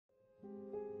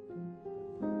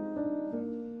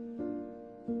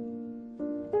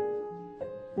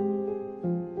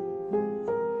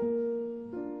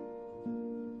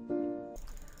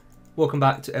Welcome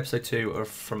back to episode 2 of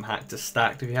From Hack to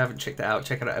Stacked. If you haven't checked it out,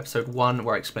 check out episode 1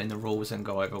 where I explain the rules and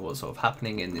go over what's sort of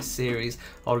happening in this series.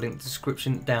 I'll link the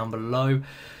description down below.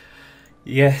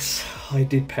 Yes, I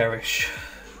did perish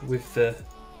with the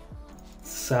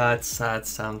sad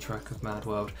soundtrack of Mad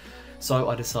World. So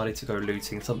I decided to go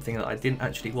looting, something that I didn't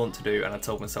actually want to do and I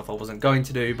told myself I wasn't going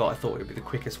to do, but I thought it would be the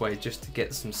quickest way just to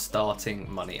get some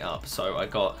starting money up. So I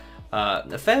got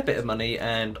a fair bit of money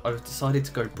and I've decided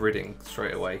to go breeding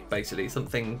straight away. Basically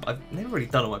something I've never really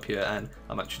done on my pure and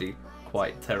I'm actually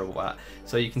quite terrible at.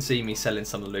 So you can see me selling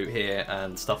some of the loot here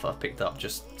and stuff that I've picked up,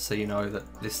 just so you know that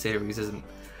this series isn't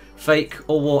fake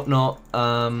or whatnot.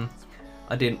 I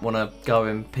didn't want to go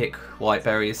and pick white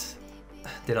berries.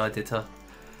 Did I?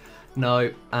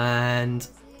 No. And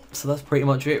so that's pretty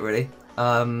much it really.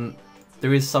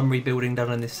 There is some rebuilding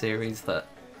done in this series that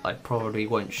I probably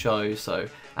won't show, so,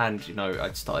 and you know,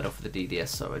 I started off with the DDS,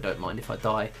 so I don't mind if I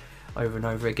die over and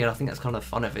over again. I think that's kind of the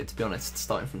fun of it, to be honest,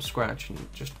 starting from scratch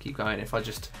and just keep going. If I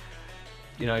just,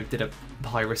 you know, did a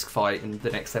high risk fight in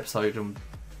the next episode and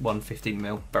won 15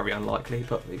 mil, very unlikely,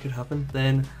 but it could happen,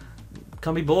 then it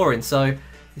can be boring. So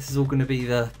this is all going to be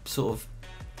the sort of,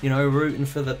 you know, rooting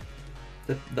for the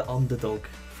underdog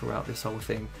throughout this whole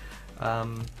thing.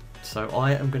 So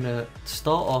I am going to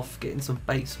start off getting some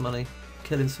base money,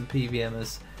 killing some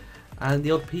PVMers, and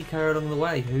the odd PK along the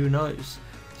way, who knows.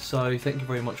 So thank you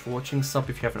very much for watching. Sub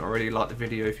if you haven't already, like the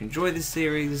video if you enjoy this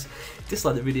series,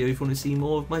 dislike the video if you want to see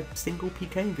more of my single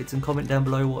PK vids, and comment down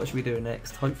below what should we do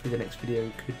next. Hopefully the next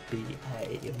video could be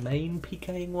a main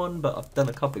PKing one, but I've done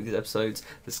a couple of these episodes.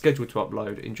 They're scheduled to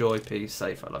upload. Enjoy, peace,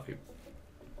 safe, I love you.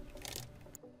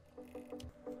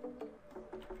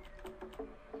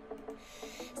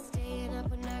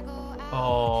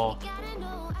 Oh.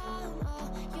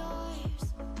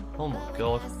 Oh my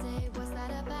god.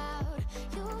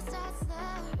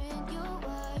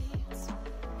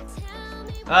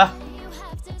 Ah!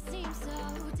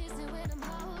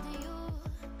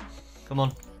 Come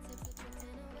on.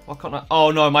 Why can't I?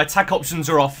 Oh no, my attack options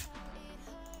are off.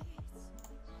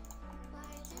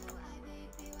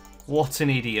 What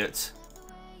an idiot.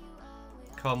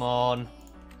 Come on.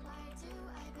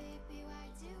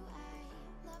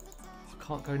 I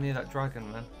can't go near that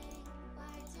dragon, man.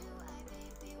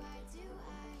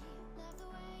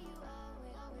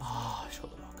 Oh, I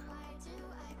shot the lock.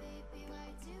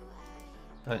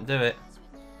 Don't do it.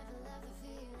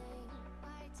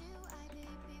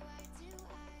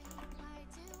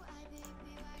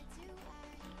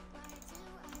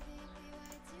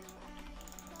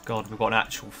 God, we've got an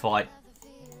actual fight.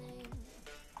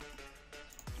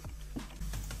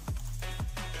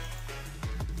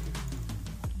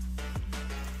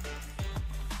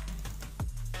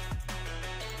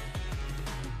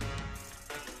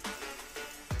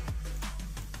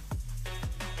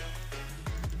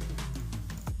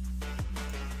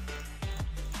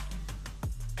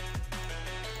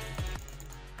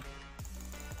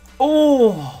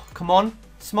 Oh, come on.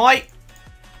 Smite.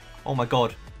 Oh my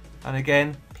god. And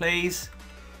again, please.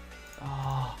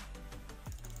 Oh.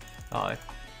 Uh-oh.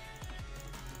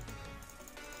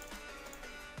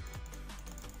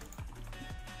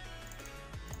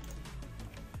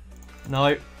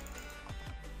 No.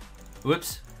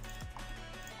 Whoops.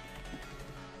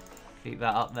 Keep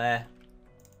that up there.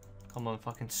 Come on,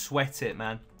 fucking sweat it,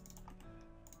 man.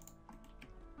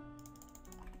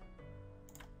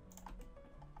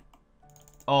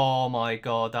 Oh my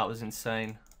god, that was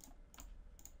insane.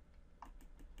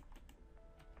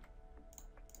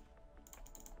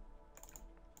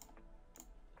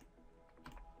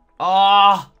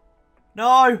 Ah!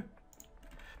 No!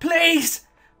 Please!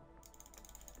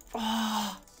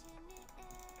 Ah!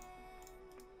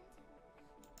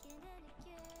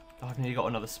 Oh, I've nearly got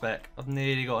another spec. I've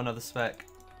nearly got another spec.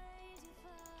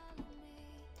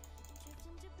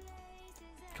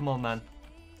 Come on, man.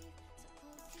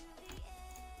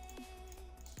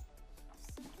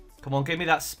 Come on, give me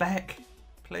that spec,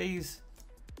 please.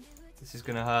 This is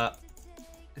gonna hurt.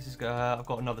 This is gonna hurt. I've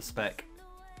got another spec.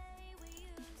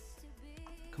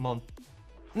 Come on.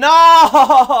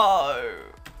 No!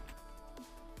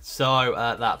 So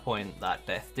at that point, that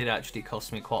death did actually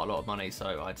cost me quite a lot of money,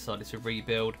 so I decided to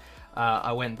rebuild.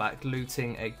 I went back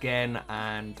looting again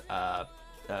and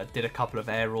did a couple of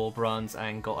air orb runs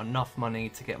and got enough money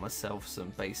to get myself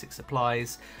some basic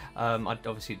supplies. I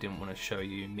obviously didn't want to show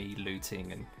you me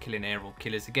looting and killing air orb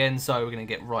killers again, so we're going to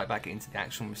get right back into the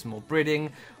action with some more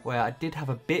breeding, where I did have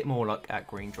a bit more luck at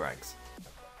green drags.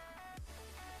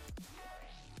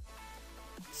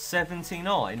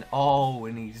 79. Oh,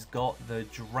 and he's got the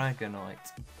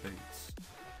Dragonite boots.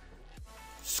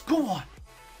 Score!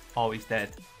 Oh, he's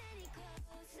dead.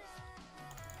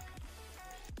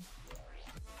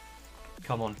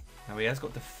 Come on. Now he has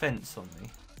got defense on me.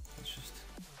 Let's just...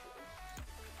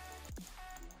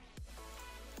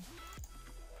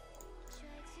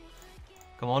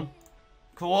 Come on.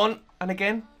 Come on. And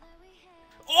again.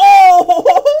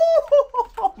 Oh!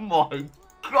 Oh my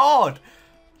god!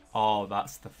 Oh,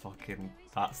 that's the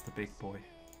big boy.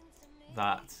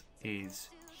 That is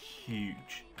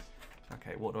huge.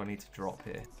 Okay, what do I need to drop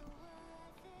here?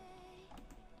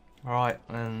 Alright,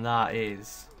 and that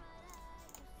is...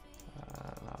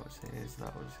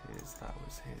 that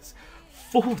was his.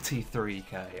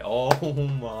 43k. Oh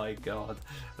my god.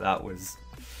 That was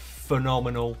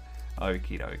phenomenal.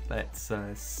 Okie doke. Let's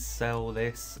sell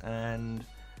this, and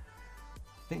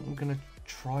I think I'm going to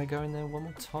try going there one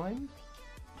more time.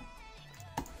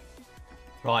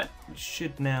 Right, we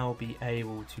should now be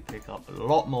able to pick up a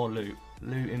lot more loot.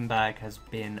 Looting bag has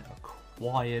been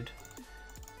acquired.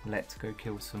 Let's go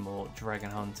kill some more dragon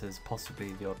hunters,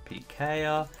 possibly the odd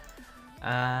PKer,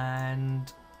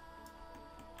 and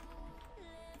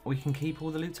we can keep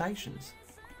all the lootations.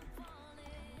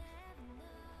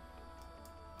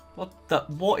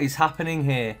 What is happening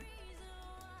here?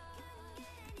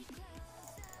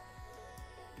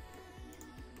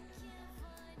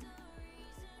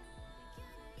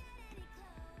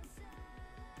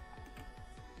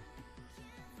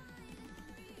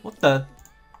 What the?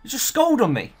 You just scold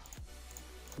on me.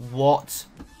 What?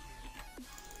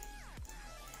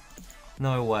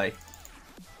 No way.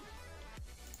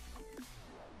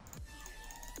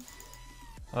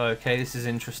 Okay, this is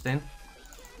interesting.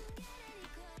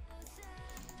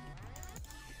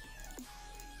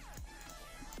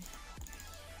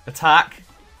 Attack.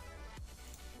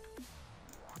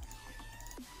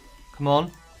 Come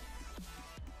on.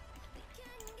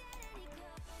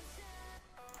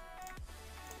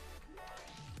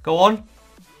 Go on.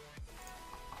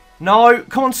 No,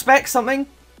 come on, spec something.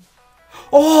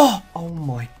 Oh! Oh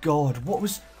my god, what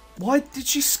was... Why did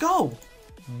she skull?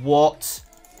 What?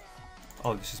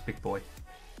 Oh, this is big boy.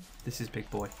 This is big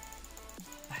boy.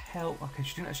 The hell? Okay,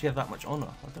 she didn't actually have that much honor.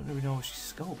 I don't really know why she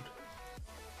skulled.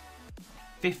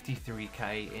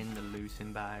 53k in the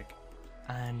looting bag.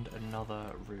 And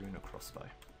another rune, a crossbow.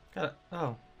 Got it.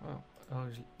 Oh,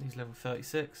 he's level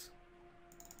 36.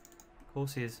 Of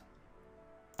course he is.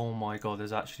 Oh my god,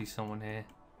 there's actually someone here.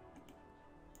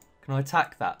 Can I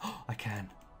attack that? Oh, I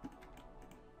can.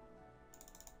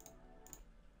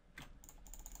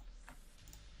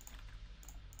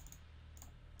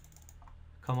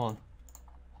 Come on.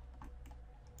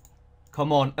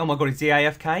 Come on. Oh my god, is he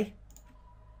AFK?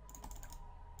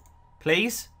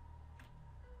 Please?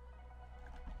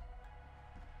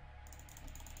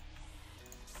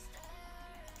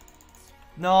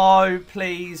 No,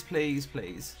 please, please,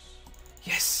 please.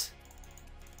 Yes!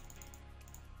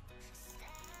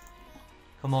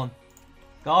 Come on.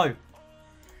 Go!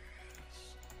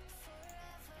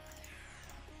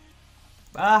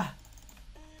 Ah!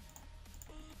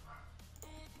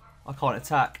 I can't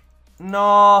attack.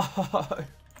 No!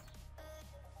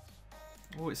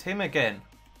 Oh, it's him again.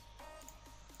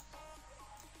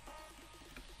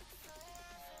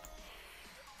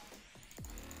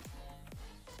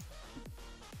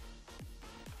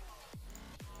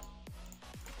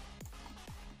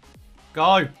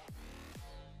 Go!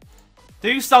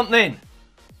 Do something!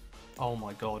 Oh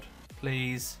my god.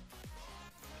 Please.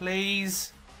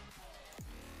 Please.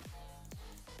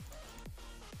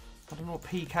 I don't know what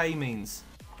PK means.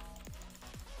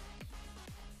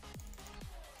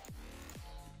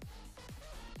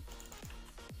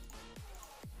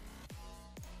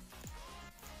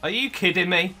 Are you kidding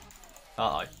me?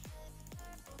 Uh-oh.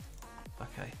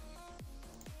 Okay.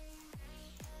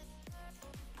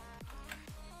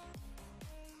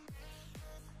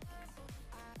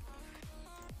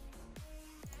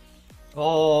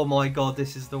 Oh my god,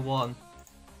 this is the one.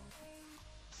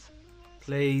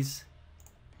 Please.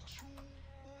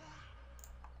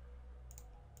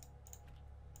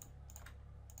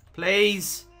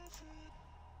 Please.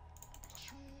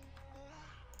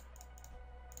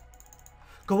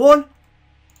 Go on.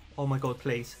 Oh my god,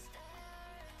 please.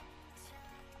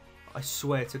 I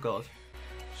swear to god.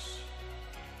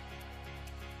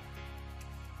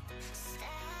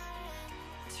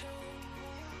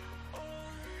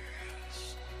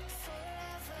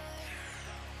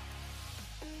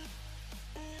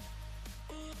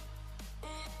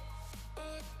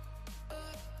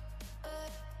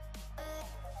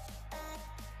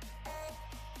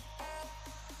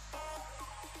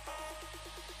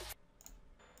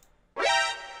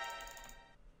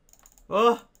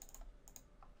 Oh!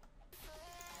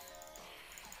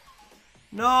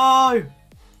 No!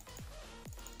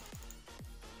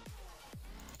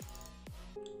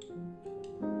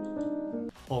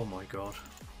 Oh my god.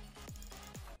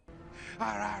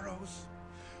 Our arrows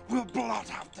will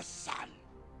blot out the sun.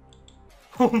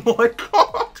 Oh my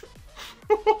god.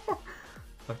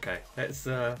 Okay, let's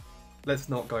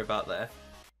not go back there.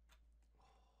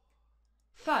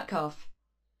 Fuck off.